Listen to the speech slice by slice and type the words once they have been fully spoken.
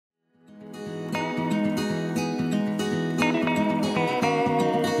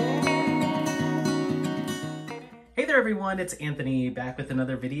there everyone, it's Anthony back with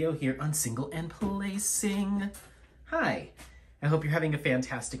another video here on Single and Placing. Hi, I hope you're having a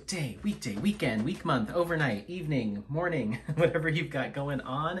fantastic day, weekday, weekend, week, month, overnight, evening, morning, whatever you've got going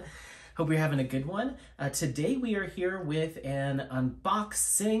on. Hope you're having a good one. Today we are here with an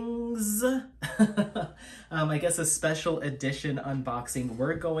unboxings, I guess a special edition unboxing.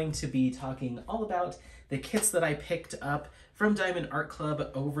 We're going to be talking all about the kits that I picked up from Diamond Art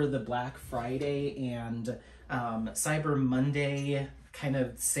Club over the Black Friday and Cyber Monday kind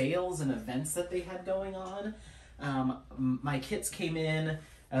of sales and events that they had going on. My kits came in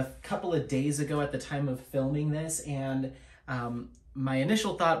a couple of days ago at the time of filming this, and my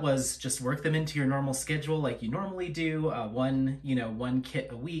initial thought was just work them into your normal schedule like you normally do, one kit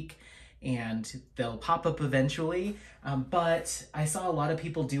a week, and they'll pop up eventually. But I saw a lot of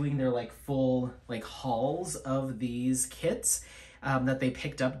people doing their full hauls of these kits that they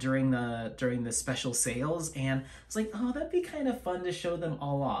picked up during the special sales, and I was like, oh, that'd be kind of fun to show them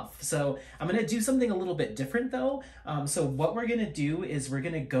all off. So I'm gonna do something a little bit different though. So what we're gonna do is we're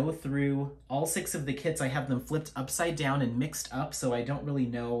gonna go through all 6 of the kits. I have them flipped upside down and mixed up, so I don't really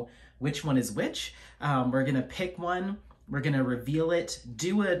know which one is which. We're gonna pick one. We're gonna reveal it,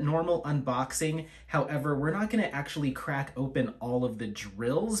 do a normal unboxing. However, we're not gonna actually crack open all of the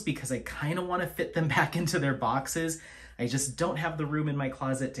drills because I kind of want to fit them back into their boxes. I just don't have the room in my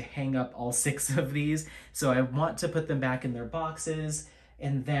closet to hang up all 6 of these, so I want to put them back in their boxes.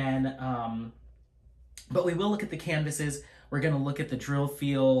 And then, but we will look at the canvases. We're gonna look at the drill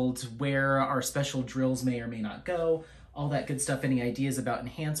field, where our special drills may or may not go, all that good stuff, any ideas about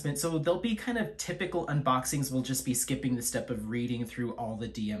enhancement. So they'll be kind of typical unboxings. We'll just be skipping the step of reading through all the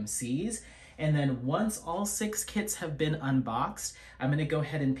DMCs. And then once all 6 kits have been unboxed, I'm gonna go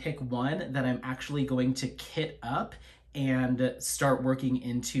ahead and pick one that I'm actually going to kit up and start working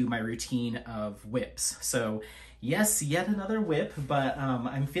into my routine of whips. So yes, yet another whip, but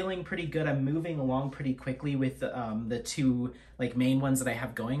I'm feeling pretty good. I'm moving along pretty quickly with the 2 main ones that I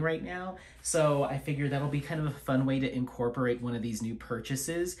have going right now. So I figure that'll be kind of a fun way to incorporate one of these new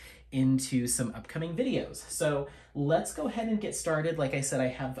purchases into some upcoming videos. So let's go ahead and get started. Like I said, I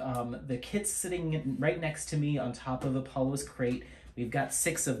have the kits sitting right next to me on top of Apollo's crate. We've got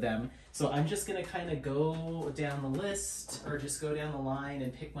 6 of them. So I'm just gonna kind of go down the list, or just go down the line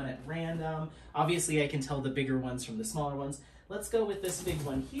and pick one at random. Obviously I can tell the bigger ones from the smaller ones. Let's go with this big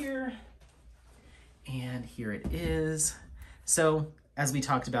one here. And here it is. So as we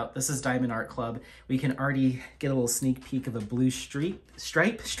talked about, this is Diamond Art Club. We can already get a little sneak peek of a blue stripe,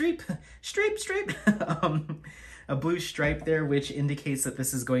 a blue stripe there, which indicates that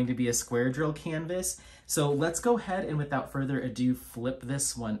this is going to be a square drill canvas. So let's go ahead and without further ado, flip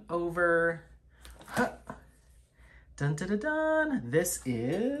this one over. Huh. Dun, dun, dun, dun. This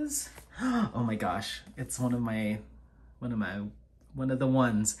is, oh my gosh, it's one of the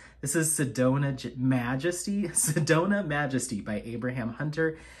ones. This is Sedona Majesty by Abraham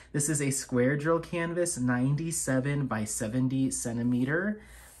Hunter. This is a square drill canvas, 97 by 70 centimeter.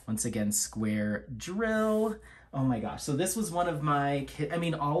 Once again, square drill. Oh my gosh, so this was one of my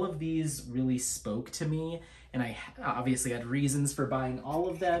all of these really spoke to me, and I obviously had reasons for buying all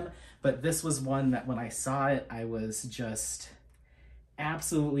of them, but this was one that when I saw it, I was just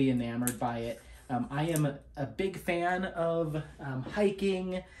absolutely enamored by it. I am a big fan of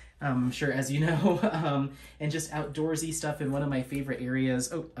hiking, I'm sure as you know, and just outdoorsy stuff. In one of my favorite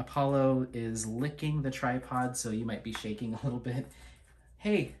areas, oh, Apollo is licking the tripod, so you might be shaking a little bit.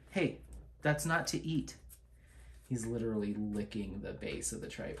 Hey, that's not to eat. He's literally licking the base of the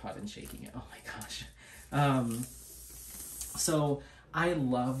tripod and shaking it. Oh my gosh. So I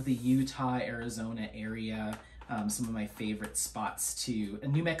love the Utah, Arizona area. Some of my favorite spots too,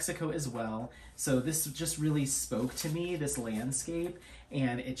 and New Mexico as well. So this just really spoke to me, this landscape,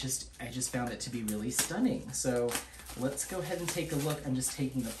 and I just found it to be really stunning. So let's go ahead and take a look. I'm just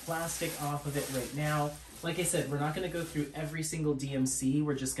taking the plastic off of it right now. Like I said, we're not gonna go through every single DMC.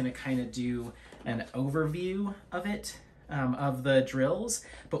 We're just gonna kind of do an overview of it, of the drills,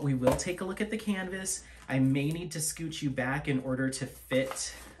 but we will take a look at the canvas. I may need to scooch you back in order to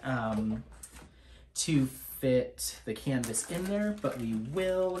fit the canvas in there, but we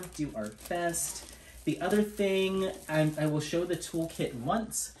will do our best. The other thing, I will show the toolkit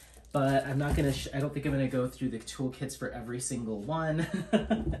once, but I'm not gonna, I don't think I'm gonna go through the toolkits for every single one.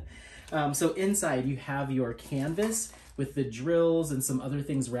 So inside you have your canvas with the drills and some other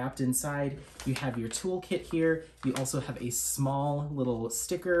things wrapped inside. You have your toolkit here. You also have a small little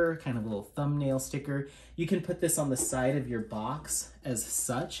sticker, kind of a little thumbnail sticker. You can put this on the side of your box as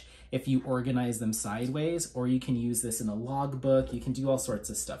such if you organize them sideways, or you can use this in a logbook. You can do all sorts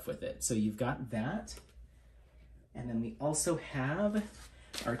of stuff with it. So you've got that. And then we also have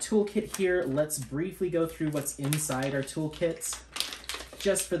our toolkit here. Let's briefly go through what's inside our toolkits,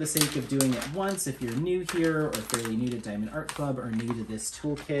 just for the sake of doing it once if you're new here or fairly new to Diamond Art Club or new to this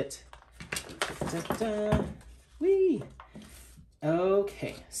toolkit. Da-da. Whee!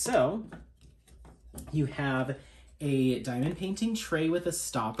 Okay, so you have a diamond painting tray with a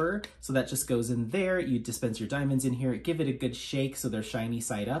stopper. So that just goes in there. You dispense your diamonds in here, give it a good shake so they're shiny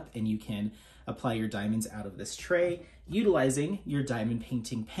side up, and you can apply your diamonds out of this tray utilizing your diamond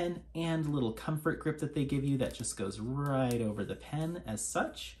painting pen and little comfort grip that they give you that just goes right over the pen as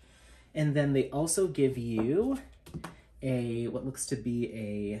such. And then they also give you a, what looks to be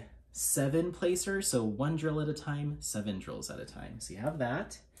a 7 placer. So 1 drill at a time, 7 drills at a time. So you have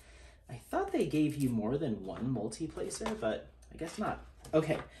that. I thought they gave you more than 1 multi-placer, but I guess not.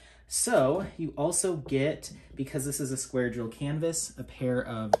 Okay, so you also get, because this is a square drill canvas, a pair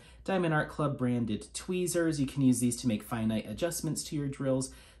of Diamond Art Club branded tweezers. You can use these to make finite adjustments to your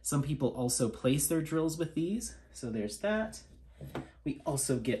drills. Some people also place their drills with these, so there's that. We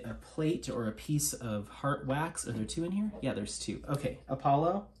also get a plate or a piece of heart wax. Are there 2 in here? Yeah, there's 2. Okay,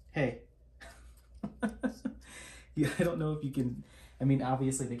 Apollo, hey. Yeah, I don't know if you can, I mean,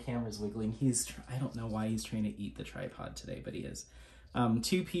 obviously the camera's wiggling. I don't know why he's trying to eat the tripod today, but he is.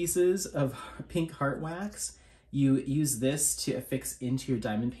 2 pieces of pink heart wax. You use this to affix into your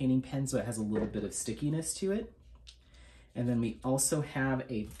diamond painting pen so it has a little bit of stickiness to it. And then we also have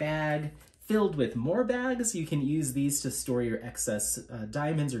a bag filled with more bags. You can use these to store your excess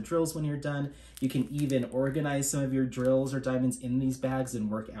diamonds or drills when you're done. You can even organize some of your drills or diamonds in these bags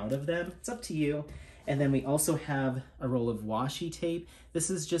and work out of them. It's up to you. And then we also have a roll of washi tape. This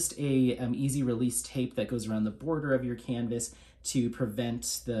is just a easy release tape that goes around the border of your canvas to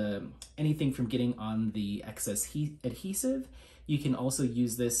prevent anything from getting on the excess adhesive. You can also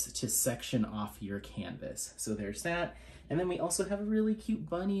use this to section off your canvas. So there's that. And then we also have a really cute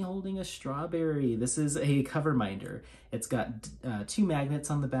bunny holding a strawberry. This is a cover minder. It's got 2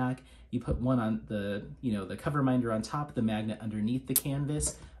 magnets on the back. You put one on the cover minder on top, the magnet underneath the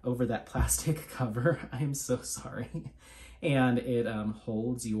canvas over that plastic cover. I'm so sorry. And it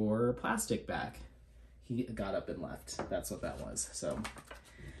holds your plastic back. He got up and left. That's what that was. So,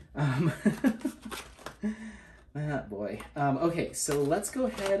 that boy. Okay, so let's go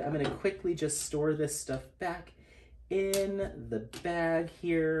ahead. I'm gonna quickly just store this stuff back in the bag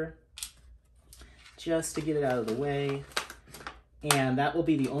here, just to get it out of the way. And that will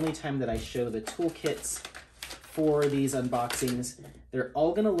be the only time that I show the toolkits for these unboxings. They're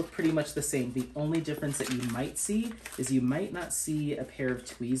all gonna look pretty much the same. The only difference that you might see is you might not see a pair of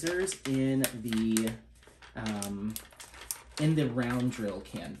tweezers in the round drill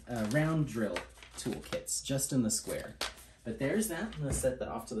toolkits, just in the square. But there's that. I'm gonna set that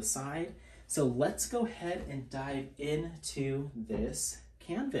off to the side. So let's go ahead and dive into this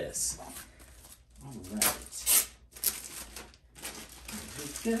canvas. All right.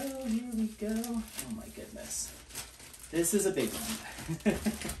 Here we go. Oh my goodness. This is a big one.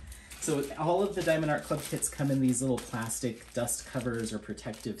 So all of the Diamond Art Club kits come in these little plastic dust covers or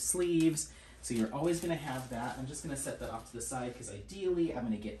protective sleeves. So you're always gonna have that. I'm just gonna set that off to the side because ideally I'm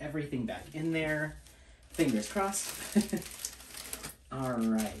gonna get everything back in there. Fingers crossed. All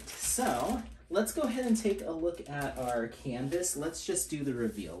right, so let's go ahead and take a look at our canvas. Let's just do the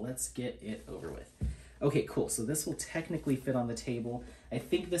reveal. Let's get it over with. Okay, cool. So this will technically fit on the table. I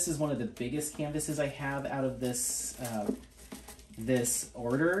think this is one of the biggest canvases I have out of this this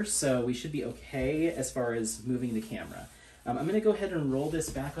order, so we should be okay as far as moving the camera. I'm going to go ahead and roll this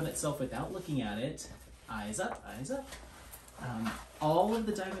back on itself without looking at it. Eyes up, eyes up. All of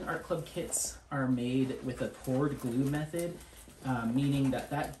the Diamond Art Club kits are made with a poured glue method, meaning that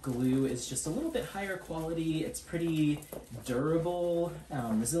that glue is just a little bit higher quality. It's pretty durable,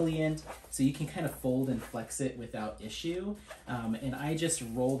 resilient, so you can kind of fold and flex it without issue. And I just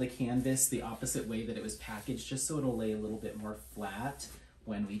roll the canvas the opposite way that it was packaged, just so it'll lay a little bit more flat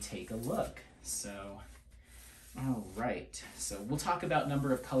when we take a look. So, all right. So we'll talk about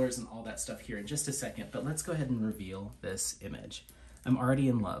number of colors and all that stuff here in just a second, but let's go ahead and reveal this image. I'm already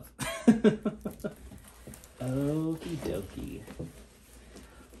in love. Okie dokie.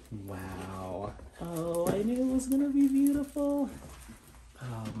 Wow. Oh, I knew it was gonna be beautiful.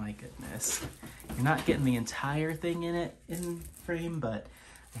 Oh my goodness. You're not getting the entire thing in frame, but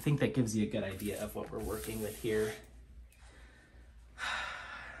I think that gives you a good idea of what we're working with here.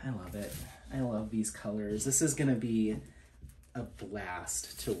 I love it. I love these colors. This is gonna be a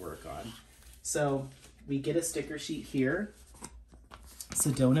blast to work on. So we get a sticker sheet here.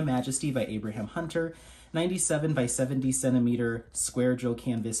 Sedona Majesty by Abraham Hunter, 97 by 70 centimeter square drill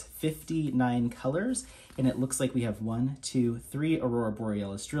canvas, 59 colors. And it looks like we have 1, 2, 3 Aurora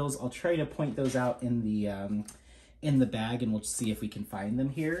Borealis drills. I'll try to point those out in the bag, and we'll see if we can find them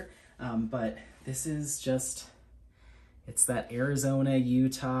here. But this is just, it's that Arizona,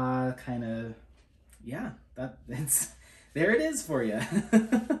 Utah kind of, yeah, there it is for you.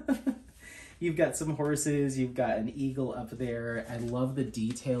 You've got some horses, you've got an eagle up there. I love the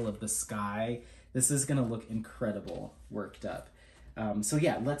detail of the sky. This is gonna look incredible worked up. So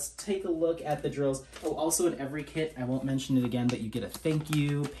yeah, let's take a look at the drills. Oh, also in every kit, I won't mention it again, but you get a thank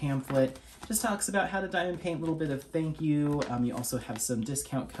you pamphlet. Just talks about how to diamond paint, a little bit of thank you. You also have some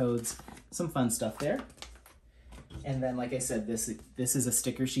discount codes, some fun stuff there. And then, like I said, this is a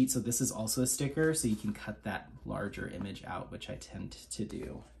sticker sheet, so this is also a sticker, so you can cut that larger image out, which I tend to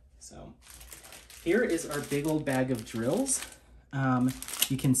do. So here is our big old bag of drills.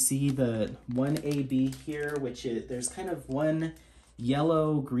 You can see the one AB here, which is, there's kind of one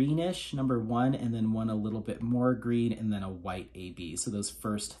yellow greenish, number 1, and then one a little bit more green, and then a white AB. So those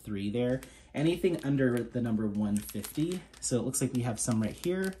first 3 there. Anything under the number 150. So it looks like we have some right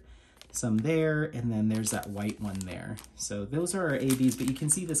here, some there, and then there's that white one there. So those are our ABs, but you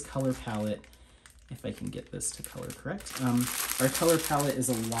can see this color palette, if I can get this to color correct. Our color palette is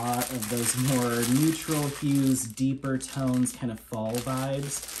a lot of those more neutral hues, deeper tones, kind of fall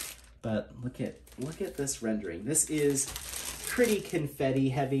vibes. But look at this rendering. This is pretty confetti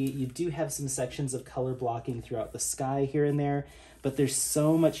heavy. You do have some sections of color blocking throughout the sky here and there, but there's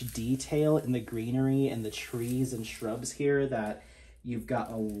so much detail in the greenery and the trees and shrubs here that you've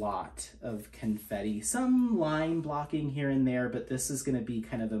got a lot of confetti. Some line blocking here and there, but this is gonna be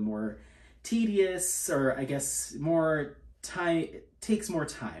kind of a more tedious, or I guess more time, takes more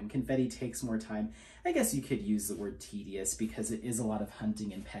time. Confetti takes more time. I guess you could use the word tedious because it is a lot of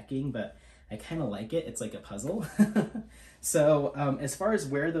hunting and pecking, but I kind of like it. It's like a puzzle. So as far as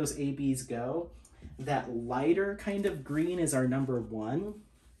where those ABs go, that lighter kind of green is our number 1.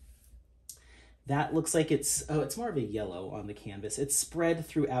 That looks like it's more of a yellow on the canvas. It's spread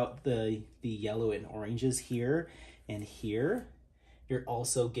throughout the yellow and oranges here and here. You're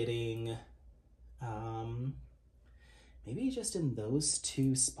also getting, maybe just in those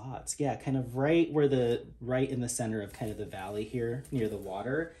 2 spots. Yeah, kind of right in the center of kind of the valley here near the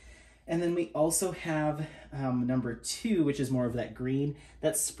water. And then we also have number 2, which is more of that green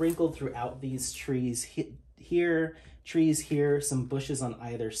that's sprinkled throughout these trees here, trees here, some bushes on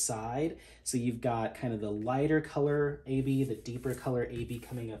either side. So you've got kind of the lighter color AB, the deeper color AB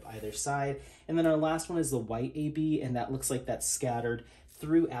coming up either side. And then our last one is the white AB, and that looks like that's scattered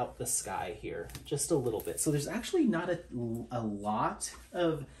throughout the sky here, just a little bit. So there's actually not a lot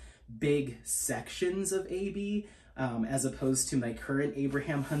of big sections of AB, as opposed to my current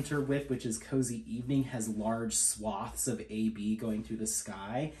Abraham Hunter whip, which is Cozy Evening, has large swaths of AB going through the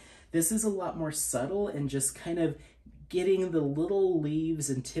sky. This is a lot more subtle and just kind of getting the little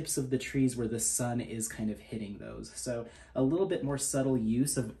leaves and tips of the trees where the sun is kind of hitting those. So a little bit more subtle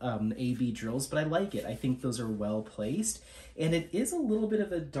use of AB drills, but I like it. I think those are well placed. And it is a little bit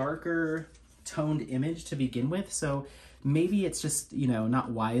of a darker toned image to begin with. So maybe it's just, you know,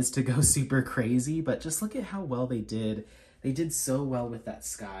 not wise to go super crazy, but just look at how well they did. They did so well with that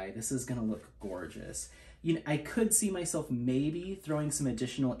sky. This is gonna look gorgeous. You know, I could see myself maybe throwing some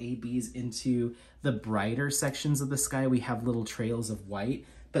additional ABs into the brighter sections of the sky. We have little trails of white,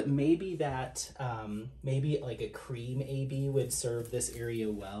 but maybe that, maybe like a cream AB would serve this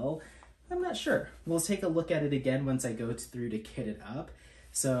area well. I'm not sure. We'll take a look at it again once I go through to kit it up.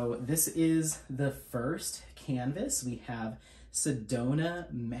 So this is the first canvas. We have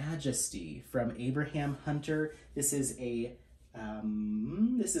Sedona Majesty from Abraham Hunter. This is a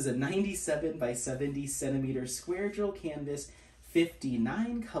 97 by 70 centimeter square drill canvas,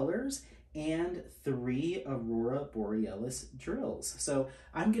 59 colors, and 3 Aurora Borealis drills. So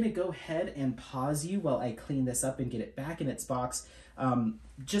I'm gonna go ahead and pause you while I clean this up and get it back in its box.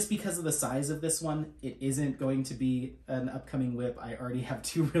 Just because of the size of this one, it isn't going to be an upcoming whip. I already have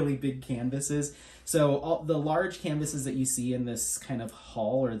 2 really big canvases. So all the large canvases that you see in this kind of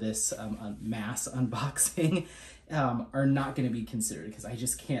haul or this mass unboxing are not going to be considered because I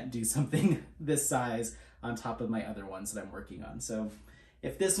just can't do something this size on top of my other ones that I'm working on. So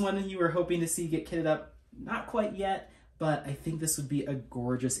if this one you were hoping to see get kitted up, not quite yet, but I think this would be a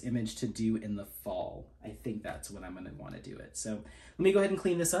gorgeous image to do in the fall. I think that's when I'm going to want to do it. So let me go ahead and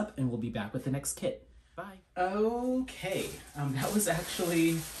clean this up and we'll be back with the next kit. Bye. Okay, that was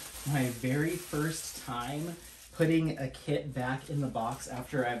actually my very first time putting a kit back in the box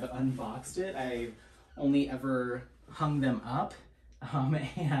after I've unboxed it. I only ever hung them up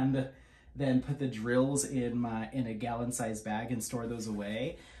and then put the drills in a gallon-sized bag and store those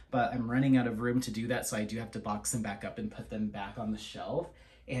away. But I'm running out of room to do that, so I do have to box them back up and put them back on the shelf.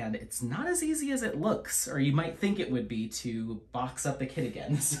 And it's not as easy as it looks, or you might think it would be, to box up the kit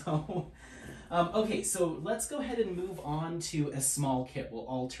again. So, okay, so let's go ahead and move on to a small kit. We'll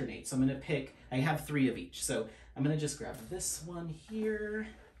alternate. So I'm gonna pick, I have 3 of each. So I'm gonna just grab this one here,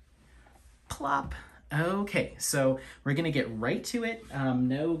 plop. Okay, so we're gonna get right to it.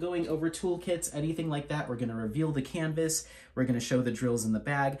 No going over toolkits, anything like that. We're gonna reveal the canvas. We're gonna show the drills in the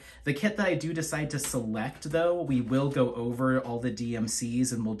bag. The kit that I do decide to select though, we will go over all the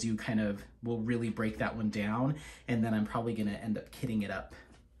DMCs and we'll really break that one down. And then I'm probably gonna end up kitting it up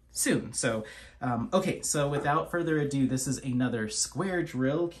soon. So, okay, so without further ado, this is another square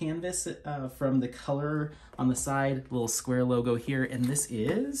drill canvas from the color on the side, little square logo here. And this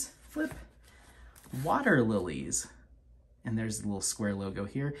is, flip, Water Lilies. And there's the little square logo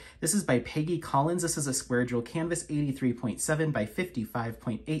here. This is by Peggy Collins. This is a square drill canvas, 83.7 by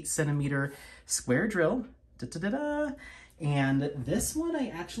 55.8 centimeter square drill. Da-da-da-da. And this one I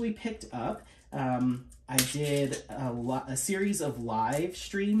actually picked up. I did a series of live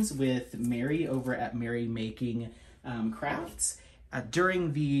streams with Mary over at Mary Making Crafts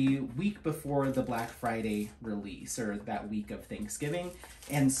during the week before the Black Friday release, or that week of Thanksgiving.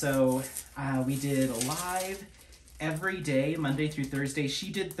 And so we did a live every day, Monday through Thursday. She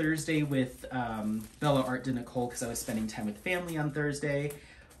did Thursday with Bella Art de Nicole because I was spending time with family on Thursday.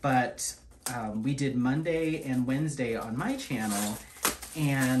 But we did Monday and Wednesday on my channel.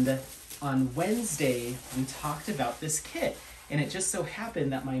 And on Wednesday, we talked about this kit. And it just so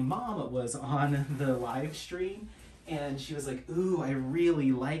happened that my mom was on the live stream and she was like, ooh, I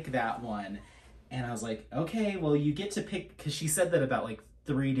really like that one. And I was like, okay, well, you get to pick, because she said that about like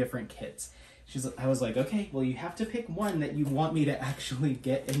 3 different kits. I was like, okay, well, you have to pick one that you want me to actually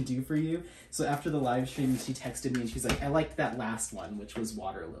get and do for you. So after the live stream, she texted me and she's like, I liked that last one, which was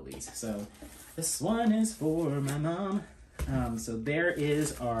Water Lilies. So this one is for my mom. So there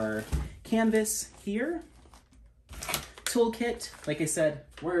is our canvas here. Toolkit, like I said,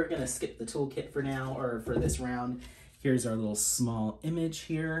 we're gonna skip the toolkit for now, or for this round. Here's our little small image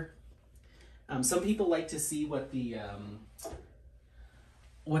here. Some people like to see what the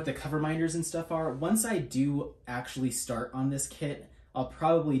cover minders and stuff are. Once I do actually start on this kit, I'll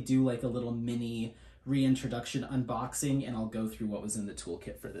probably do like a little mini reintroduction unboxing and I'll go through what was in the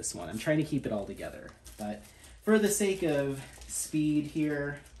toolkit for this one. I'm trying to keep it all together, but for the sake of speed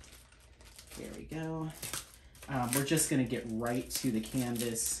here, there we go. We're just gonna get right to the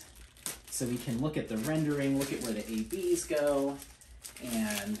canvas so we can look at the rendering, look at where the ABs go,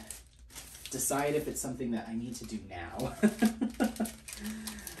 and decide if it's something that I need to do now.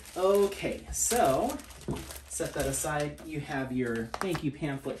 Okay, so set that aside. You have your thank you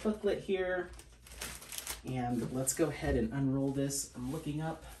pamphlet booklet here. And let's go ahead and unroll this. I'm looking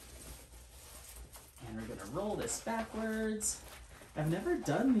up. And we're gonna roll this backwards. I've never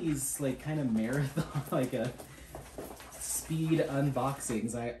done these like kind of marathon, like a speed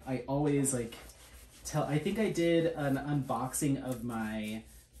unboxings. I always like I think I did an unboxing of my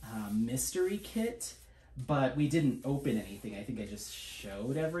mystery kit, but we didn't open anything. I think I just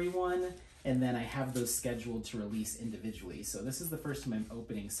showed everyone, and then I have those scheduled to release individually. So this is the first time I'm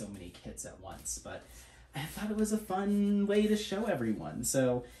opening so many kits at once, but I thought it was a fun way to show everyone.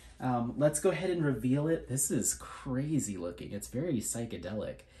 So let's go ahead and reveal it. This is crazy looking. It's very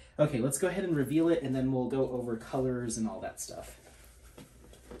psychedelic. Okay, let's go ahead and reveal it, and then we'll go over colors and all that stuff.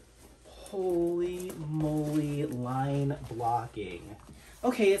 Holy moly, line blocking.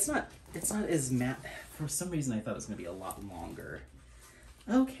 Okay, it's not as matte. For some reason, I thought it was gonna be a lot longer.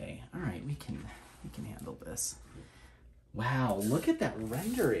 Okay, all right, we can handle this. Wow, look at that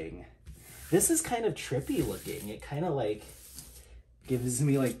rendering. This is kind of trippy looking. It kind of like gives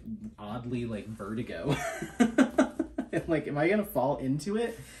me like oddly like vertigo. Like, am I gonna fall into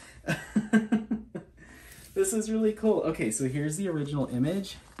it? This is really cool. Okay, so here's the original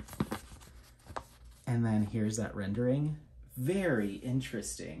image. And then here's that rendering. Very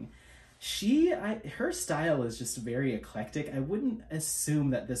interesting. Her style is just very eclectic. I wouldn't assume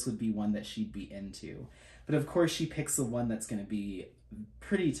that this would be one that she'd be into. But of course she picks the one that's gonna be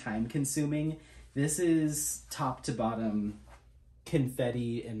pretty time consuming. This is top to bottom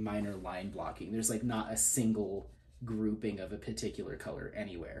confetti and minor line blocking. There's like not a single grouping of a particular color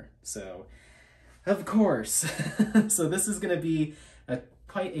anywhere. So of course. So this is gonna be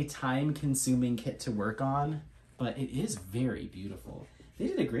quite a time consuming kit to work on, but it is very beautiful. They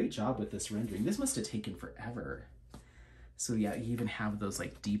did a great job with this rendering. This must have taken forever. So yeah, you even have those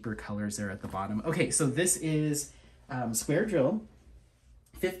like deeper colors there at the bottom. Okay, so this is square drill.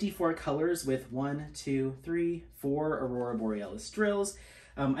 54 colors with 1, 2, 3, 4 Aurora Borealis drills.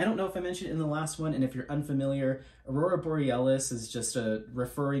 I don't know if I mentioned it in the last one, and if you're unfamiliar, Aurora Borealis is just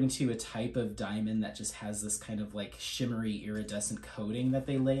referring to a type of diamond that just has this kind of like shimmery iridescent coating that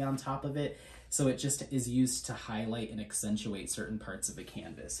they lay on top of it. So it just is used to highlight and accentuate certain parts of a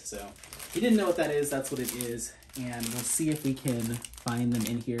canvas. So if you didn't know what that is, that's what it is. And we'll see if we can find them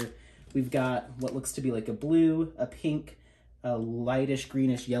in here. We've got what looks to be like a blue, a pink, a lightish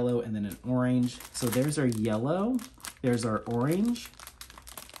greenish yellow, and then an orange. So there's our yellow, there's our orange,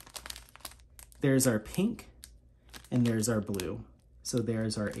 there's our pink, and there's our blue. So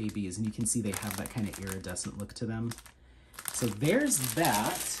there's our ABs, and you can see they have that kind of iridescent look to them. So there's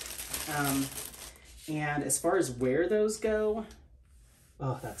that. And as far as where those go,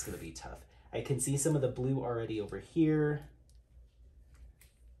 oh, that's gonna be tough. I can see some of the blue already over here.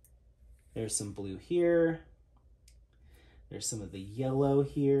 There's some blue here. There's some of the yellow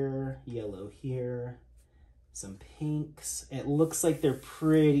here, some pinks. It looks like they're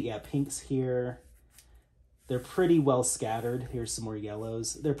pretty, yeah, pinks here. They're pretty well scattered. Here's some more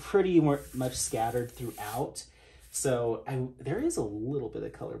yellows. They're pretty much scattered throughout. So there is a little bit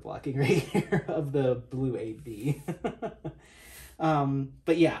of color blocking right here of the blue AB.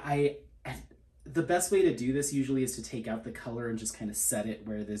 But yeah, the best way to do this usually is to take out the color and just kind of set it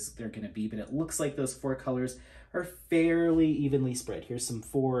where they're going to be. But it looks like those 4 colors are fairly evenly spread. Here's some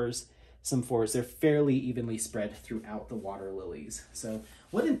 4s, some 4s. They're fairly evenly spread throughout the water lilies. So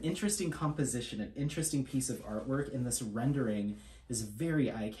what an interesting composition, an interesting piece of artwork. And this rendering is very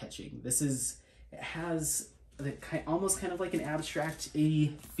eye-catching. It has almost kind of like an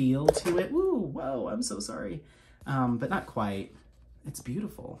abstract-y feel to it. Woo, whoa, I'm so sorry. But not quite. It's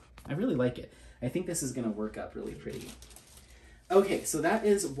beautiful. I really like it. I think this is gonna work up really pretty. Okay, so that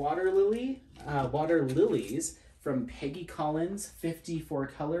is Water Lilies from Peggy Collins, 54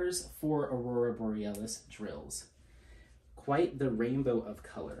 colors, 4 Aurora Borealis drills. Quite the rainbow of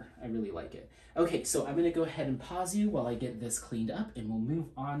color. I really like it. Okay, so I'm gonna go ahead and pause you while I get this cleaned up, and we'll move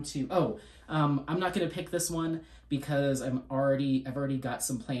on to, I'm not gonna pick this one because I've already got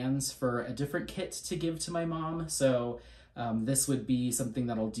some plans for a different kit to give to my mom. So this would be something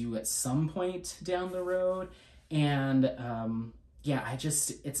that I'll do at some point down the road. And yeah,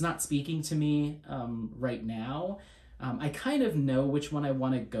 it's not speaking to me right now. I kind of know which one I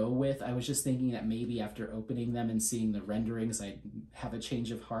want to go with. I was just thinking that maybe after opening them and seeing the renderings, I'd have a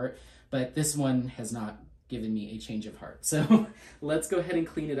change of heart. But this one has not given me a change of heart. So let's go ahead and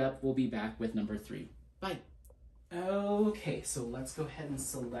clean it up. We'll be back with number 3. Bye. Okay, so let's go ahead and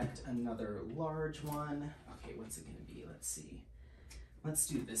select another large one. Okay, what's it going to be? Let's see. Let's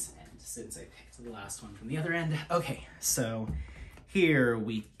do this end since I picked the last one from the other end. Okay, so here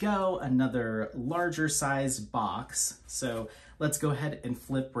we go, another larger sized box. So let's go ahead and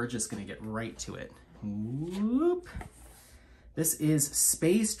flip. We're just gonna get right to it. Whoop. This is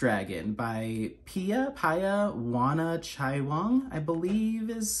Space Dragon by Pia Wana Chaiwang, I believe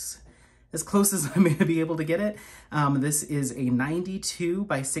is as close as I'm gonna be able to get it. This is a 92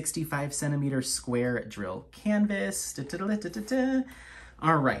 by 65 centimeter square drill canvas.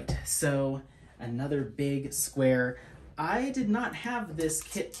 All right, so another big square. I did not have this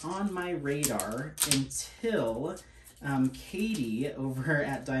kit on my radar until Katie over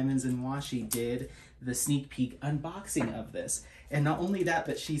at Diamonds and Washi did the sneak peek unboxing of this. And not only that,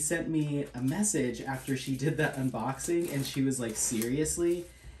 but she sent me a message after she did that unboxing, and she was like, seriously,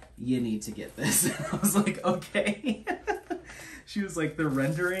 you need to get this. And I was like, okay. She was like, the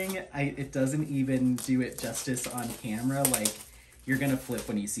rendering, it doesn't even do it justice on camera. Like, you're gonna flip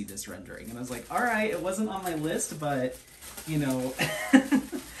when you see this rendering. And I was like, all right, it wasn't on my list, but you know,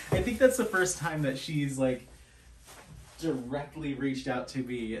 I think that's the first time that she's like directly reached out to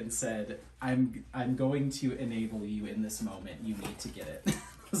me and said, I'm going to enable you in this moment. You need to get it. I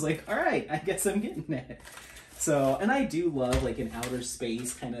was like, all right, I guess I'm getting it. So, and I do love like an outer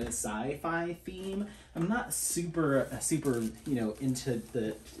space kind of sci-fi theme. I'm not super, you know, into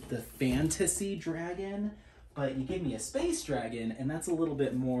the fantasy dragon, but you give me a space dragon and that's a little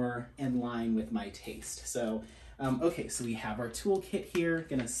bit more in line with my taste. So, okay, so we have our toolkit here.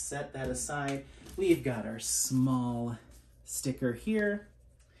 Gonna set that aside. We've got our small sticker here,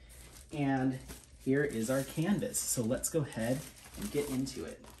 and here is our canvas. So let's go ahead and get into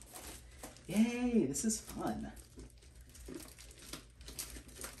it. Yay, this is fun.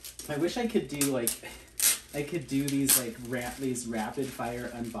 I wish I could do like, I could do these like these rapid fire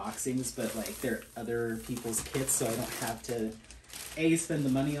unboxings, but like they're other people's kits, so I don't have to A, spend the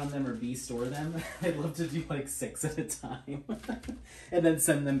money on them, or B, store them. I'd love to do like 6 at a time and then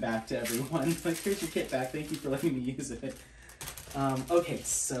send them back to everyone. Like, here's your kit back. Thank you for letting me use it. Okay,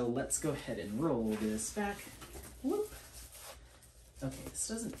 so let's go ahead and roll this back. Whoop. Okay, this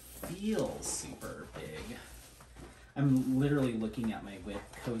doesn't feel super big. I'm literally looking at my WIP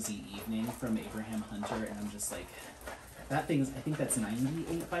Cozy Evening from Abraham Hunter, and I'm just like, that thing's, I think that's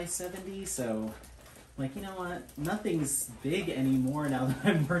 98 by 70, so I'm like, you know what? Nothing's big anymore now that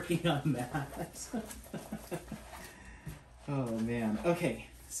I'm working on that. Oh man. Okay,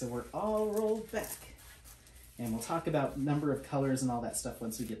 so we're all rolled back. And we'll talk about number of colors and all that stuff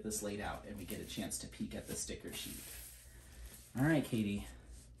once we get this laid out and we get a chance to peek at the sticker sheet. All right, Katie,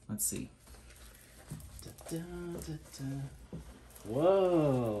 let's see. Da, da, da, da.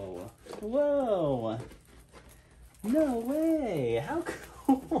 Whoa, whoa, no way, how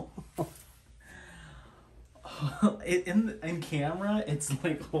cool. In camera, it's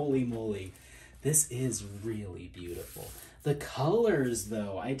like, holy moly, this is really beautiful. The colors,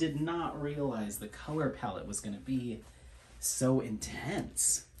 though, I did not realize the color palette was going to be so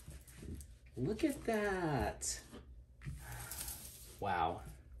intense. Look at that. Wow.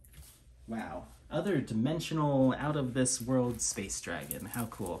 Wow. Other dimensional, out of this world space dragon. How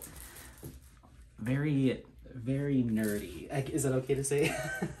cool. Very, very nerdy. Is that okay to say?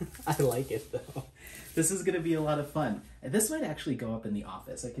 I like it, though. This is going to be a lot of fun. This might actually go up in the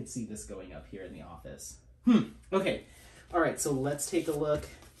office. I could see this going up here in the office. Okay. All right, so let's take a look.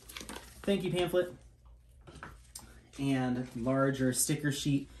 Thank you, pamphlet. And larger sticker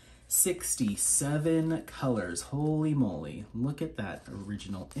sheet, 67 colors. Holy moly. Look at that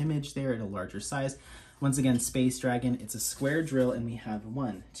original image there at a larger size. Once again, Space Dragon. It's a square drill, and we have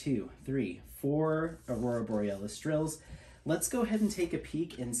 1, 2, 3, 4 Aurora Borealis drills. Let's go ahead and take a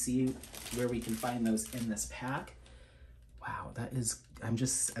peek and see where we can find those in this pack. Wow, that is, I'm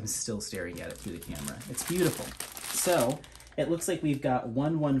still staring at it through the camera. It's beautiful. So it looks like we've got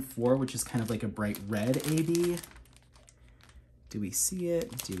 114, which is kind of like a bright red AB. Do we see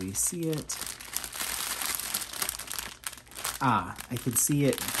it? Do we see it? Ah, I can see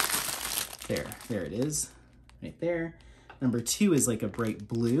it. There it is, right there. Number 2 is like a bright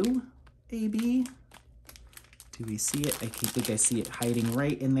blue AB. Do we see it? I think I see it hiding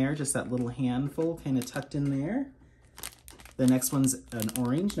right in there, just that little handful kind of tucked in there. The next one's an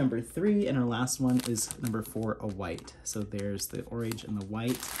orange, number 3, and our last one is number 4, a white. So there's the orange and the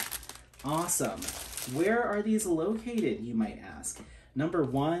white. Awesome. Where are these located, you might ask? Number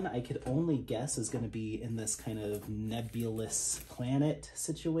 1, I could only guess, is going to be in this kind of nebulous planet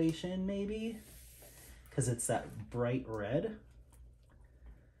situation, maybe, because it's that bright red.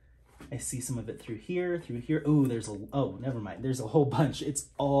 I see some of it through here, Oh, oh, never mind. There's a whole bunch. It's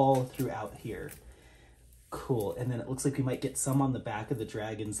all throughout here. Cool. And then it looks like we might get some on the back of the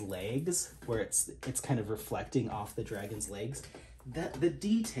dragon's legs, where it's kind of reflecting off the dragon's legs. The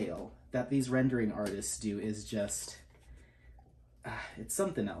detail that these rendering artists do is just, it's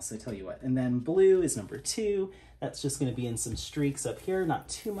something else, I tell you what. And then blue is number 2. That's just going to be in some streaks up here, not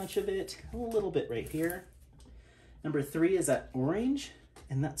too much of it, a little bit right here. Number 3 is that orange,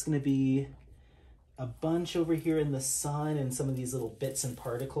 and that's going to be a bunch over here in the sun and some of these little bits and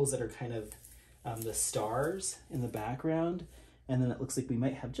particles that are kind of the stars in the background. And then it looks like we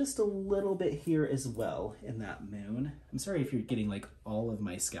might have just a little bit here as well in that moon. I'm sorry if you're getting like all of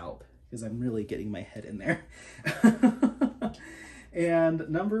my scalp, because I'm really getting my head in there. And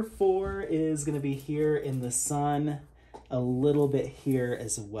number 4 is going to be here in the sun, a little bit here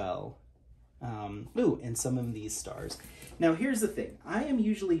as well. Ooh, and some of these stars. Now here's the thing. I am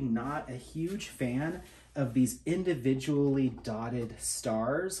usually not a huge fan of these individually dotted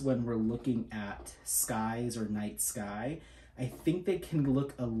stars when we're looking at skies or night sky. I think they can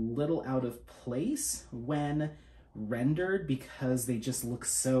look a little out of place when rendered because they just look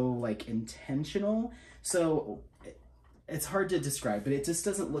so like intentional. So it's hard to describe, but it just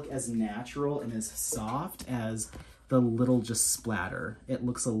doesn't look as natural and as soft as the little just splatter. It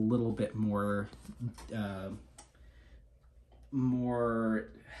looks a little bit more, I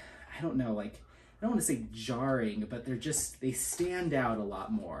don't know, like, I don't want to say jarring, but they stand out a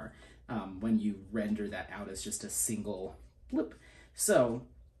lot more when you render that out as just a single blip. So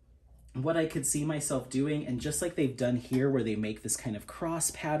what I could see myself doing, and just like they've done here where they make this kind of cross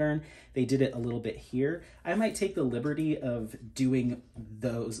pattern, they did it a little bit here. I might take the liberty of doing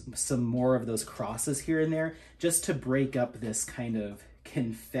some more of those crosses here and there just to break up this kind of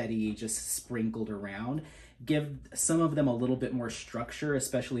confetti just sprinkled around. Give some of them a little bit more structure,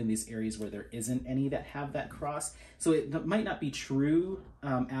 especially in these areas where there isn't any that have that cross. So it might not be true,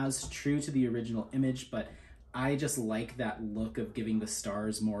 as true to the original image, but I just like that look of giving the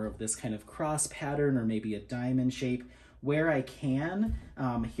stars more of this kind of cross pattern or maybe a diamond shape where I can,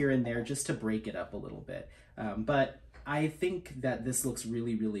 here and there, just to break it up a little bit. But I think that this looks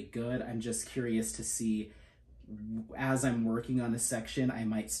really, really good. I'm just curious to see, as I'm working on a section, I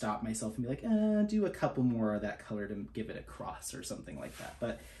might stop myself and be like, do a couple more of that color to give it a cross or something like that.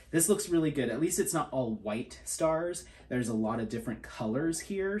 But this looks really good. At least it's not all white stars. There's a lot of different colors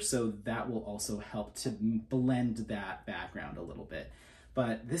here, so that will also help to blend that background a little bit.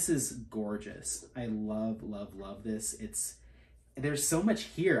 But this is gorgeous. I love, love, love this. There's so much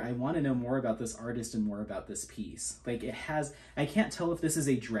here. I want to know more about this artist and more about this piece. Like, it has, I can't tell if this is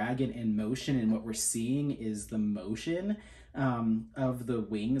a dragon in motion and what we're seeing is the motion of the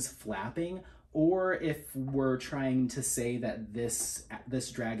wings flapping, or if we're trying to say that this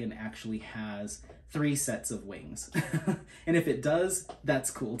dragon actually has 3 sets of wings. And if it does,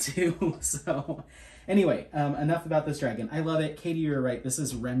 that's cool too. So anyway, enough about this dragon. I love it. Katie, you're right. This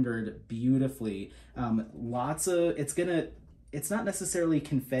is rendered beautifully. It's not necessarily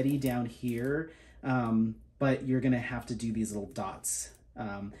confetti down here, but you're gonna have to do these little dots,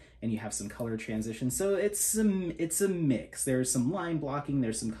 and you have some color transition. So it's a mix. There's some line blocking,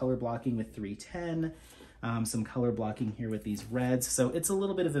 there's some color blocking with 310, some color blocking here with these reds. So it's a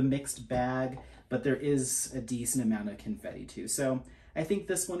little bit of a mixed bag, but there is a decent amount of confetti too. So I think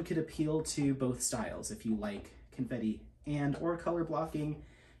this one could appeal to both styles. If you like confetti or color blocking,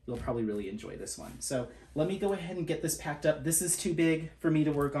 you'll probably really enjoy this one. So let me go ahead and get this packed up. This is too big for me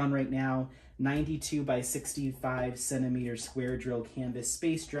to work on right now. 92 by 65 centimeter square drill canvas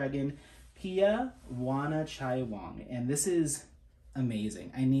Space Dragon, Pia Wana Chai Wong. And this is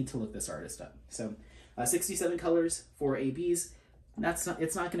amazing. I need to look this artist up. So 67 colors, 4 ABs.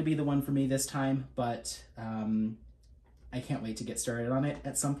 It's not gonna be the one for me this time, but I can't wait to get started on it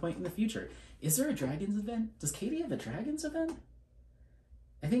at some point in the future. Is there a Dragons event? Does Katie have a Dragons event?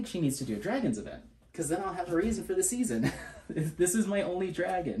 I think she needs to do a Dragons event, because then I'll have a reason for the season. This is my only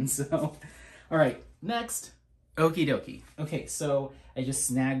dragon, so. All right, next. Okie dokie. Okay, so I just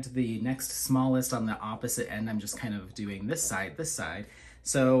snagged the next smallest on the opposite end. I'm just kind of doing this side.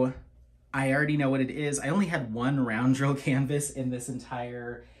 So I already know what it is. I only had 1 round drill canvas in this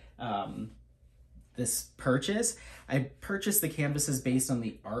entire this purchase. I purchased the canvases based on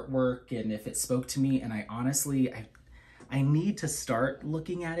the artwork and if it spoke to me, and I honestly need to start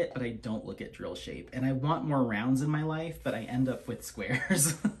looking at it, but I don't look at drill shape. And I want more rounds in my life, but I end up with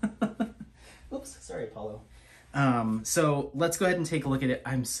squares. Oops, sorry, Apollo. So let's go ahead and take a look at it.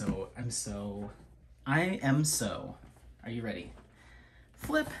 I am so. Are you ready?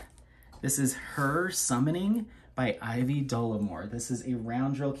 Flip. This is Her Summoning by Ivy Dollamore. This is a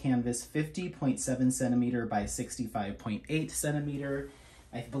round drill canvas, 50.7 centimeter by 65.8 centimeter.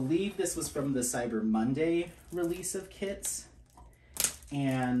 I believe this was from the Cyber Monday release of kits.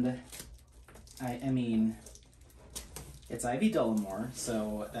 And I mean, it's Ivy Dollamore,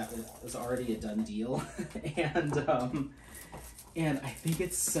 so that was already a done deal. And I think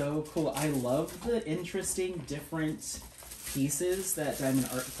it's so cool. I love the interesting different pieces that Diamond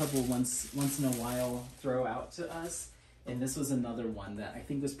Art Club will once in a while throw out to us. And this was another one that I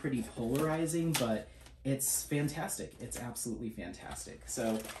think was pretty polarizing, but it's fantastic. It's absolutely fantastic.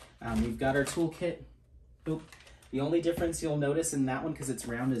 So we've got our toolkit. Boop. The only difference you'll notice in that one, because it's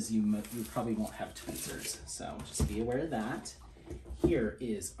round, is you probably won't have tweezers. So just be aware of that. Here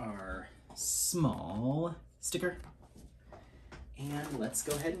is our small sticker. And let's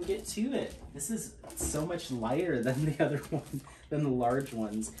go ahead and get to it. This is so much lighter than the other one, than the large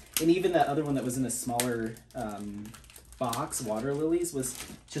ones. And even that other one that was in a smaller box, Water Lilies, was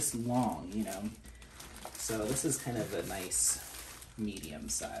just long, you know. So this is kind of a nice medium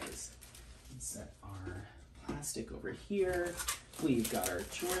size. Let's set our plastic over here. We've got our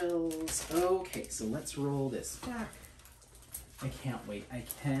drills. Okay, so let's roll this back. I can't wait. I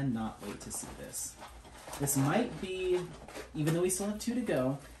cannot wait to see this. This might be, even though we still have 2 to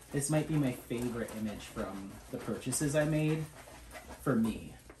go, this might be my favorite image from the purchases I made for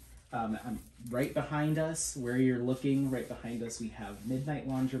me. I'm right behind us, where you're looking, right behind us, we have Midnight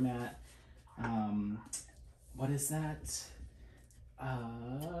Laundromat. What is that?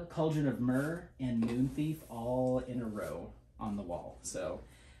 Cauldron of Myrrh and Moon Thief all in a row on the wall. So,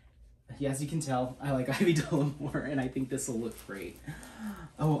 yeah, as you can tell, I like Ivy Dollamore, and I think this will look great.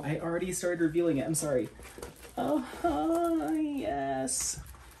 Oh, I already started revealing it. I'm sorry. Oh, yes.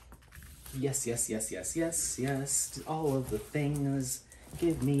 Yes. All of the things.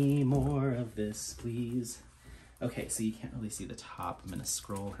 Give me more of this, please. Okay, so you can't really see the top. I'm going to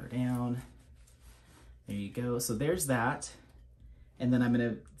scroll her down. There you go. So there's that. And then I'm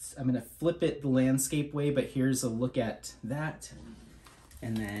gonna flip it the landscape way, but here's a look at that.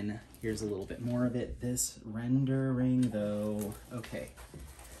 And then here's a little bit more of it. This rendering though, okay.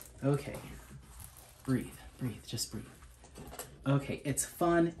 Breathe. breathe, just breathe. Okay, it's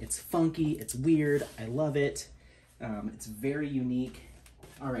fun, it's funky, it's weird, I love it. It's very unique.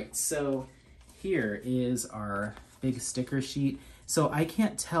 All right, so here is our big sticker sheet. So I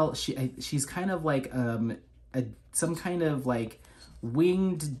can't tell, she's kind of like some kind of like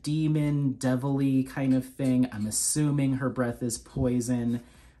winged demon, devilly kind of thing. I'm assuming her breath is poison.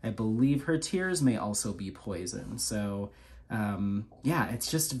 I believe her tears may also be poison. So yeah,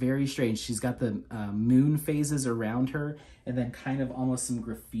 it's just very strange. She's got the moon phases around her and then kind of almost some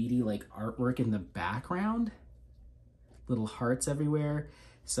graffiti like artwork in the background. Little hearts everywhere.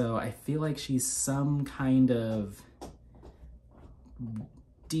 So I feel like she's some kind of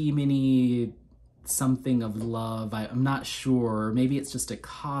demon-y something of love. I'm not sure. Maybe it's just a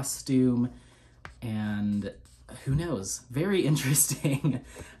costume and who knows? Very interesting.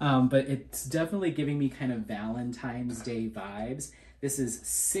 But it's definitely giving me kind of Valentine's Day vibes. This is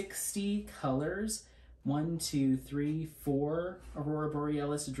 60 colors. 1, 2, 3, 4 Aurora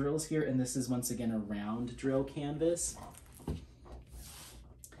Borealis drills here. And this is once again a round drill canvas.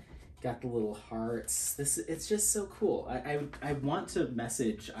 Got the little hearts. It's just so cool. I want to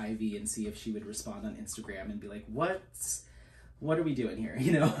message Ivy and see if she would respond on Instagram and be like, what are we doing here?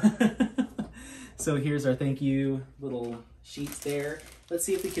 You know? So here's our thank you little sheets there. Let's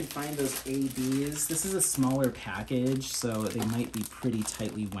see if we can find those ABs. This is a smaller package, so they might be pretty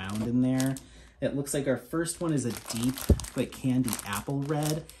tightly wound in there. It looks like our first one is a deep, like candy apple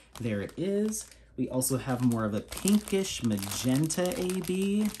red. There it is. We also have more of a pinkish magenta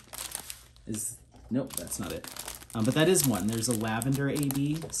AB. Nope, that's not it. But that is one. There's a lavender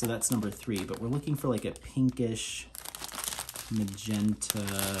AB, so that's number 3. But we're looking for like a pinkish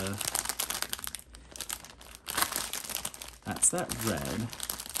magenta. That's that red.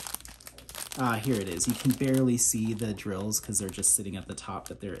 Ah, here it is. You can barely see the drills because they're just sitting at the top,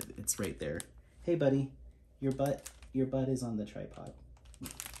 but it's right there. Hey, buddy, your butt is on the tripod.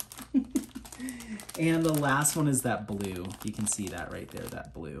 And the last one is that blue. You can see that right there,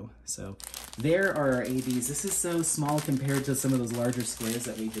 that blue. So there are our ABs. This is so small compared to some of those larger squares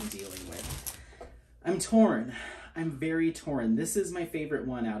that we've been dealing with. I'm torn. I'm very torn. This is my favorite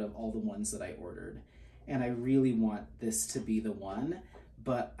one out of all the ones that I ordered. And I really want this to be the one,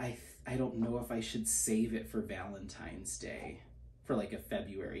 but I don't know if I should save it for Valentine's Day, for like a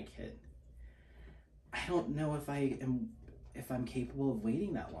February kit. I don't know if I'm capable of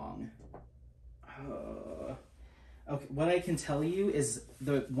waiting that long. Okay, what I can tell you is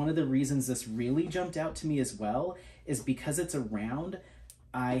one of the reasons this really jumped out to me as well is because it's a round,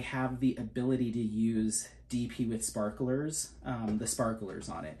 I have the ability to use DP with sparklers, the sparklers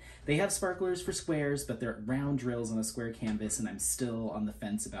on it. They have sparklers for squares, but they're round drills on a square canvas, and I'm still on the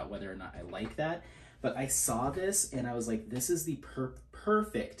fence about whether or not I like that. But I saw this and I was like, this is the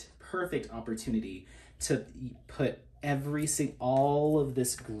perfect opportunity to put all of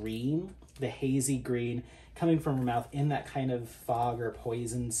this green, the hazy green coming from her mouth in that kind of fog or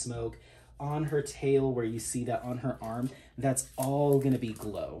poison smoke on her tail where you see that on her arm. That's all gonna be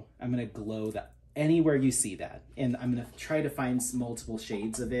glow. I'm gonna glow that anywhere you see that. And I'm gonna try to find multiple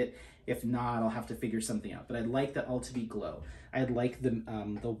shades of it. If not, I'll have to figure something out. But I'd like that all to be glow. I'd like the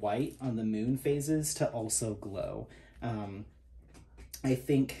white on the moon phases to also glow. I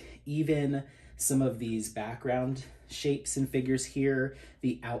think even some of these background shapes and figures here,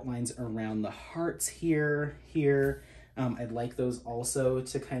 the outlines around the hearts here, I'd like those also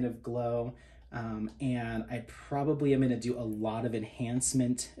to kind of glow. And I probably am going to do a lot of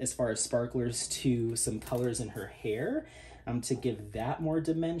enhancement as far as sparklers to some colors in her hair to give that more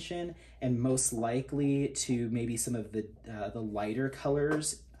dimension, and most likely to maybe some of the lighter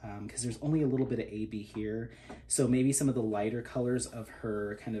colors, because there's only a little bit of AB here. So maybe some of the lighter colors of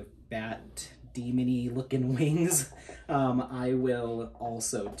her kind of bat demon-y looking wings, I will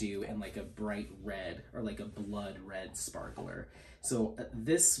also do in like a bright red or like a blood red sparkler. So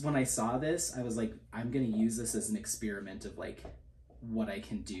when I saw this, I was like, I'm gonna use this as an experiment of like what I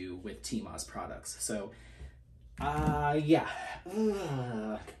can do with Tmos products. So yeah,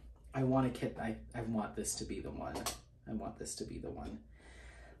 I want this to be the one. I want this to be the one.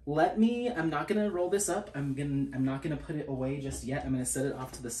 I'm not gonna roll this up. I'm not gonna put it away just yet. I'm gonna set it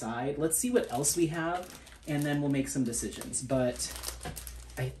off to the side. Let's see what else we have, and then we'll make some decisions. But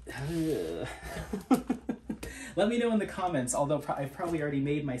let me know in the comments, although I've probably already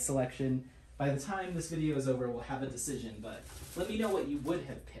made my selection. By the time this video is over, we'll have a decision, but let me know what you would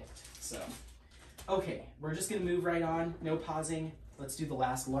have picked. So, okay, we're just gonna move right on, no pausing. Let's do the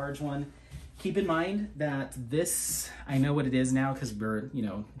last large one. Keep in mind that this, I know what it is now because we're,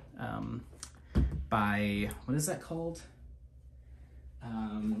 by, what is that called?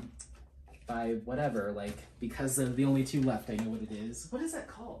 by whatever, like, because they're the only two left, I know what it is. What is that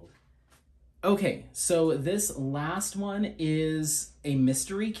called? Okay, so this last one is a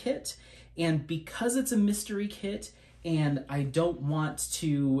mystery kit, and because it's a mystery kit, and I don't want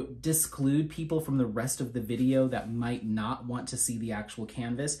to disclude people from the rest of the video that might not want to see the actual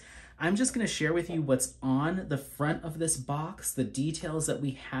canvas, I'm just going to share with you what's on the front of this box, the details that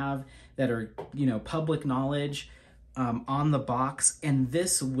we have that are, you know, public knowledge on the box, and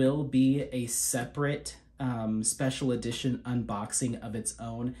this will be a separate special edition unboxing of its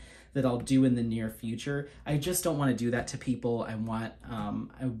own that I'll do in the near future. I just don't want to do that to people. I want,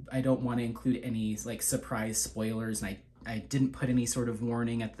 I don't want to include any like surprise spoilers, and I didn't put any sort of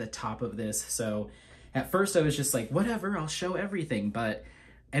warning at the top of this. So at first I was just like, whatever, I'll show everything, but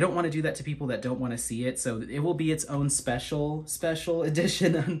I don't want to do that to people that don't want to see it. So it will be its own special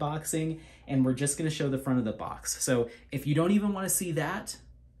edition unboxing, and we're just going to show the front of the box. So if you don't even want to see that,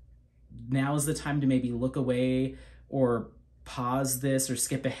 now is the time to maybe look away or pause this or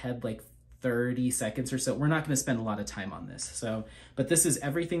skip ahead like 30 seconds or so. We're not going to spend a lot of time on this. So, but this is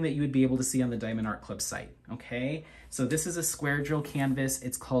everything that you would be able to see on the Diamond Art Club site. Okay. So this is a square drill canvas.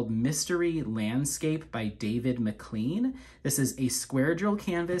 It's called Mystery Landscape by David McLean. This is a square drill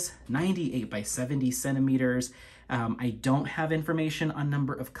canvas, 98 by 70 centimeters. I don't have information on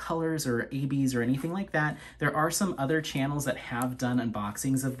number of colors or ABs or anything like that. There are some other channels that have done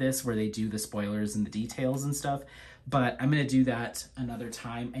unboxings of this where they do the spoilers and the details and stuff, but I'm gonna do that another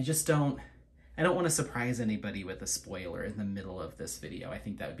time. I don't want to surprise anybody with a spoiler in the middle of this video. I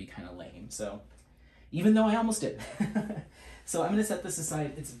think that would be kind of lame. So, even though I almost did. So I'm gonna set this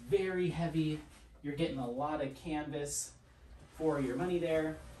aside. It's very heavy. You're getting a lot of canvas for your money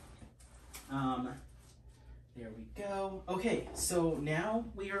there. There we go. Okay, so now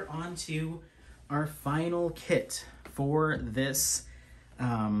we are on to our final kit for this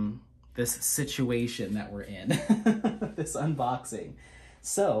this situation that we're in, this unboxing.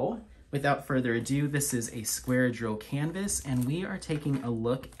 So without further ado, this is a square drill canvas, and we are taking a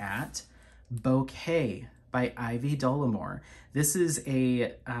look at Bouquet by Ivy Dollamore. This is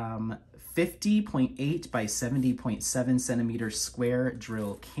a 50.8 by 70.7 centimeter square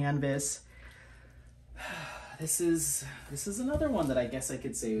drill canvas. This is another one that I guess I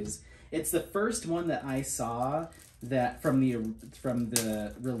could say it's the first one that I saw that from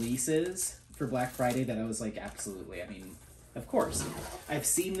the releases for Black Friday that I was like, absolutely. I mean, of course. I've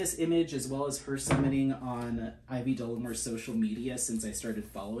seen this image as well as her submitting on Ivy Dollamore's social media since I started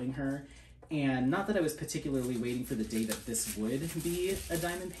following her. And not that I was particularly waiting for the day that this would be a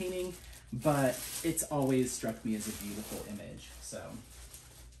diamond painting, but it's always struck me as a beautiful image. So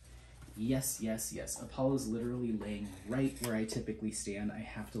yes, yes, yes. Apollo's literally laying right where I typically stand. I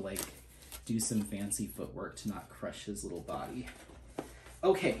have to like do some fancy footwork to not crush his little body.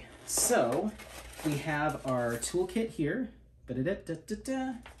 Okay, so we have our toolkit here.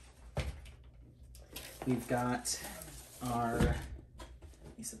 We've got our, let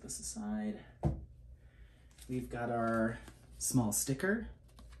me set this aside. We've got our small sticker.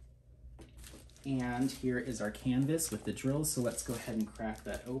 And here is our canvas with the drills. So let's go ahead and crack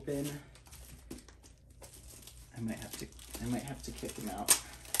that open. I might have to kick him out.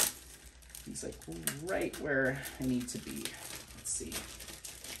 He's like right where I need to be. Let's see.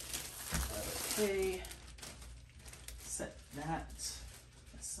 Okay. Set that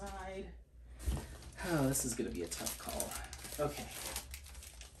aside. Oh, this is gonna be a tough call. Okay.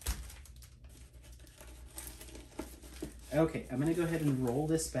 Okay, I'm gonna go ahead and roll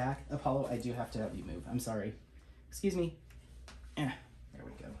this back. Apollo, I do have to have you move. I'm sorry. Excuse me. There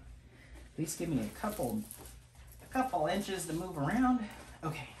we go. At least give me a couple inches to move around.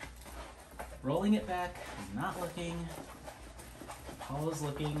 Okay. Rolling it back, not looking. Apollo's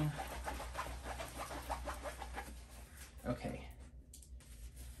looking. Okay.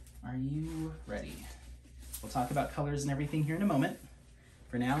 Are you ready? We'll talk about colors and everything here in a moment.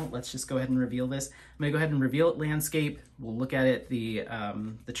 For now, let's just go ahead and reveal this. I'm gonna go ahead and reveal it landscape. We'll look at it the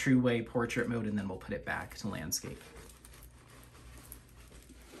true way portrait mode, and then we'll put it back to landscape.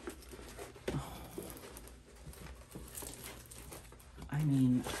 Oh. I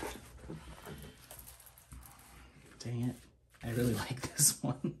mean, dang it. I really like this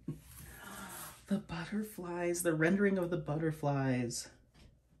one. The butterflies, the rendering of the butterflies.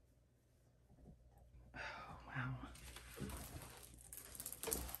 Oh, wow.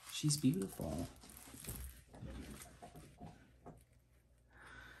 She's beautiful.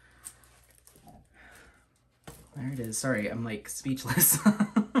 There it is. Sorry, I'm like speechless.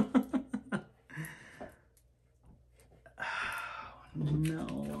 No,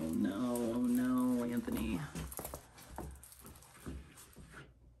 no, no, Anthony.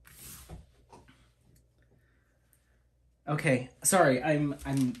 sorry, I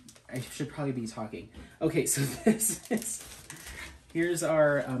should probably be talking. Okay, so here's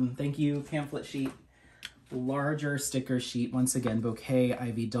our, thank you, pamphlet sheet. Larger sticker sheet. Once again, Bouquet,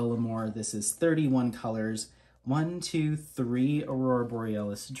 Ivy Dollamore. This is 31 colors. 1, 2, 3 Aurora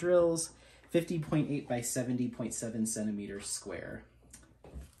Borealis drills. 50.8 by 70.7 centimeters square.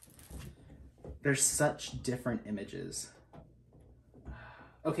 There's such different images.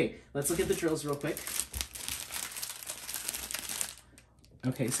 Okay, let's look at the drills real quick.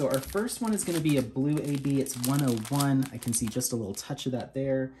 Okay, so our first one is going to be a blue AB. It's 101. I can see just a little touch of that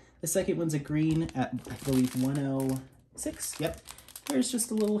there. The second one's a green at, I believe, 106. Yep, there's just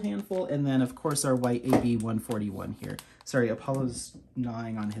a little handful. And then, of course, our white AB 141 here. Sorry, Apollo's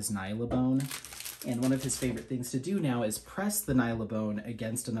gnawing on his nylabone. And one of his favorite things to do now is press the nylabone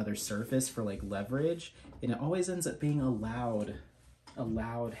against another surface for like leverage. And it always ends up being a loud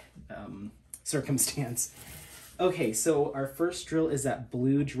circumstance. Okay, so our first drill is that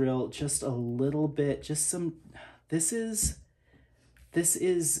blue drill, just a little bit, just some, this is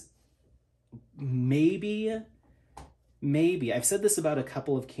maybe, I've said this about a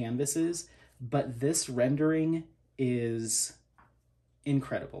couple of canvases, but this rendering is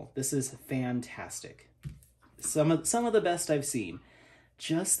incredible. This is fantastic. Some of the best I've seen.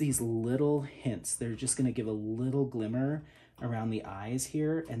 Just these little hints. They're just gonna give a little glimmer around the eyes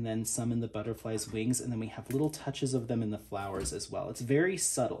here, and then some in the butterfly's wings, and then we have little touches of them in the flowers as well. It's very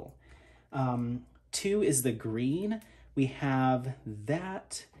subtle. 2 is the green. We have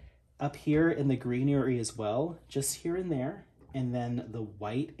that up here in the green area as well, just here and there. And then the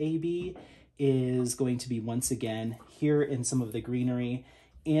white AB is going to be once again here in some of the greenery,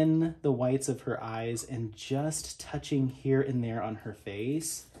 in the whites of her eyes, and just touching here and there on her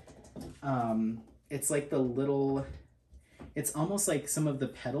face. It's like the little, it's almost like some of the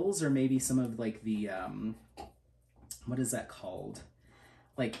petals, or maybe some of like the, what is that called?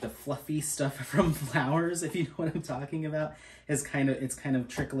 Like the fluffy stuff from flowers, if you know what I'm talking about, is it's kind of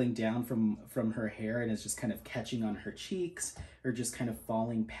trickling down from her hair, and it's just kind of catching on her cheeks, or just kind of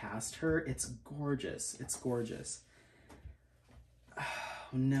falling past her. It's gorgeous. It's gorgeous. Oh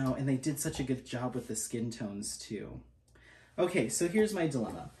no, and they did such a good job with the skin tones too. Okay, so here's my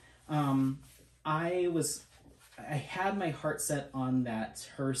dilemma. I had my heart set on that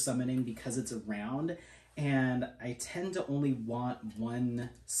her summoning because it's a round, and I tend to only want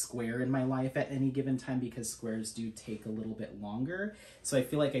one square in my life at any given time because squares do take a little bit longer. So I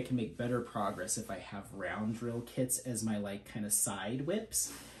feel like I can make better progress if I have round drill kits as my like kind of side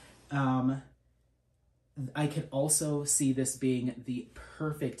whips. I could also see this being the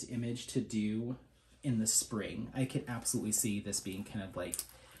perfect image to do in the spring. I could absolutely see this being kind of like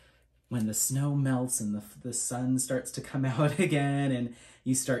when the snow melts and the sun starts to come out again, and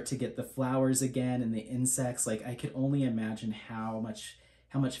you start to get the flowers again and the insects. Like, I could only imagine how much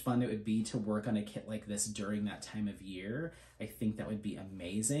fun it would be to work on a kit like this during that time of year. I think that would be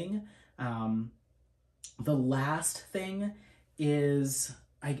amazing. The last thing is,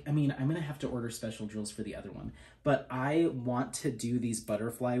 I mean, I'm gonna have to order special drills for the other one, but I want to do these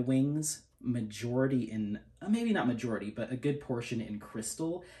butterfly wings majority in, maybe not majority, but a good portion in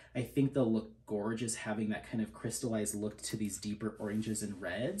crystal. I think they'll look gorgeous having that kind of crystallized look to these deeper oranges and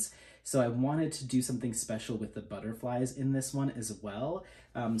reds. So I wanted to do something special with the butterflies in this one as well.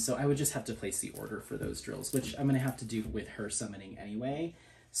 So I would just have to place the order for those drills, which I'm gonna have to do with her summoning anyway.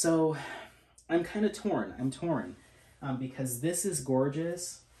 So I'm kind of torn. I'm torn because this is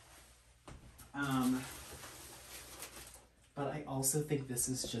gorgeous. But I also think this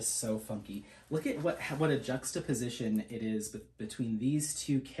is just so funky. Look at what a juxtaposition it is between these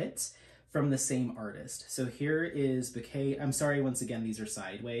two kits from the same artist. So here is Bouquet. I'm sorry, once again, these are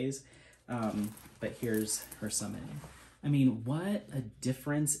sideways, but here's her summoning. I mean, what a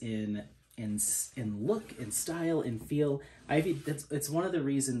difference in look, in style, in feel. It's one of the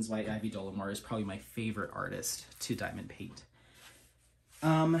reasons why Ivy Dollamore is probably my favorite artist to diamond paint.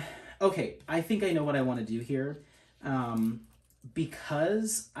 Okay, I think I know what I want to do here.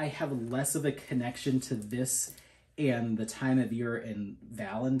 Because I have less of a connection to this and the time of year and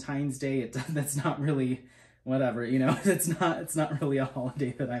Valentine's Day, that's not really, whatever, you know, it's not really a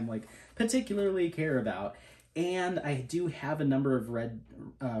holiday that I'm like particularly care about. And I do have a number of red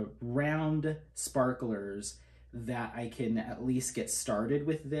round sparklers that I can at least get started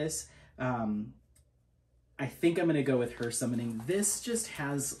with this. I think I'm gonna go with her summoning. This just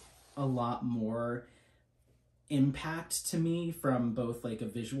has a lot more impact to me from both like a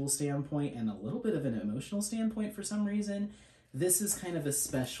visual standpoint and a little bit of an emotional standpoint for some reason. This is kind of a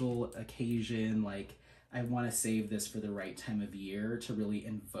special occasion, like I want to save this for the right time of year to really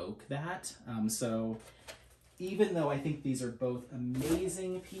invoke that. So even though I think these are both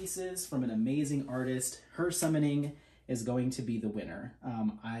amazing pieces from an amazing artist, Her Summoning is going to be the winner.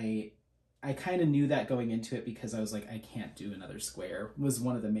 I kind of knew that going into it because I was like, I can't do another square, was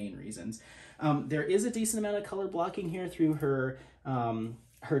one of the main reasons. There is a decent amount of color blocking here through her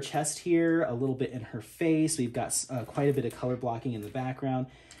her chest here, a little bit in her face. We've got quite a bit of color blocking in the background.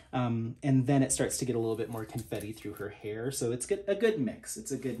 And then it starts to get a little bit more confetti through her hair. So it's a good mix.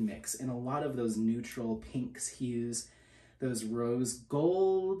 It's a good mix. And a lot of those neutral pinks hues, those rose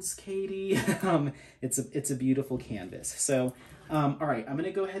golds, Katie. It's a beautiful canvas. So, all right, I'm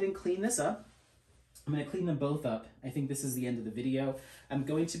gonna go ahead and clean this up. I'm gonna clean them both up. I think this is the end of the video. I'm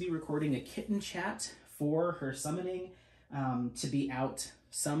going to be recording a kitten chat for Her Summoning to be out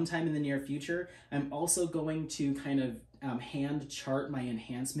sometime in the near future. I'm also going to kind of hand chart my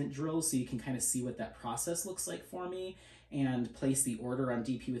enhancement drills so you can kind of see what that process looks like for me, and place the order on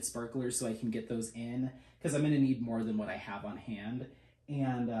DP with sparklers so I can get those in, because I'm going to need more than what I have on hand,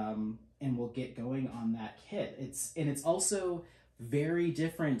 and we'll get going on that kit. It's also very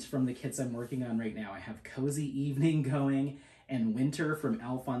different from the kits I'm working on right now. I have Cozy Evening going and Winter from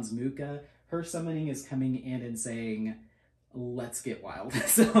Alphonse Mucha. Her Summoning is coming in and saying, let's get wild.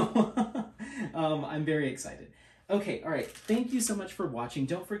 So I'm very excited. Okay, all right, thank you so much for watching.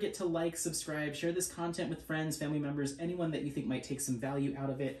 Don't forget to like, subscribe, share this content with friends, family members, anyone that you think might take some value out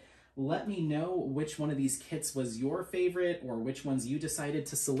of it. Let me know which one of these kits was your favorite, or which ones you decided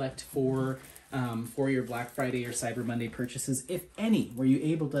to select for your Black Friday or Cyber Monday purchases. If any, were you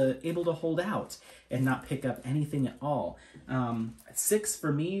able to hold out and not pick up anything at all? 6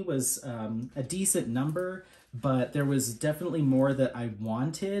 for me was a decent number, but there was definitely more that I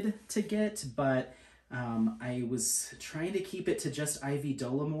wanted to get, but I was trying to keep it to just Ivy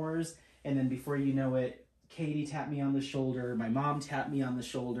Dolomores, and then before you know it, Katie tapped me on the shoulder, my mom tapped me on the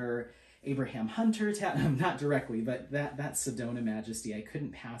shoulder, Abraham Hunter tapped, not directly, but that's Sedona Majesty. I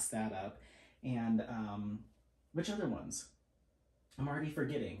couldn't pass that up. And which other ones? I'm already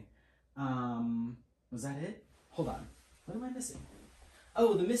forgetting. Was that it? Hold on. What am I missing?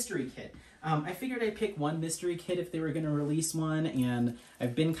 Oh, the mystery kit. I figured I'd pick one mystery kit if they were going to release one, and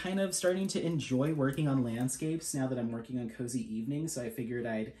I've been kind of starting to enjoy working on landscapes now that I'm working on Cozy Evening, so I figured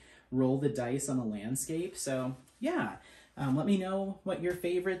I'd roll the dice on a landscape. So yeah, let me know what your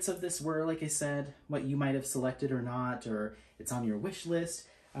favorites of this were, like I said, what you might have selected or not, or it's on your wish list.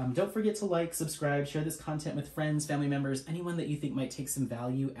 Don't forget to like, subscribe, share this content with friends, family members, anyone that you think might take some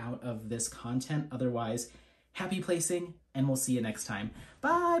value out of this content. Otherwise, happy placing, and we'll see you next time.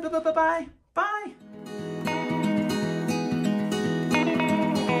 Bye, bye, bye, bye, bye, bye.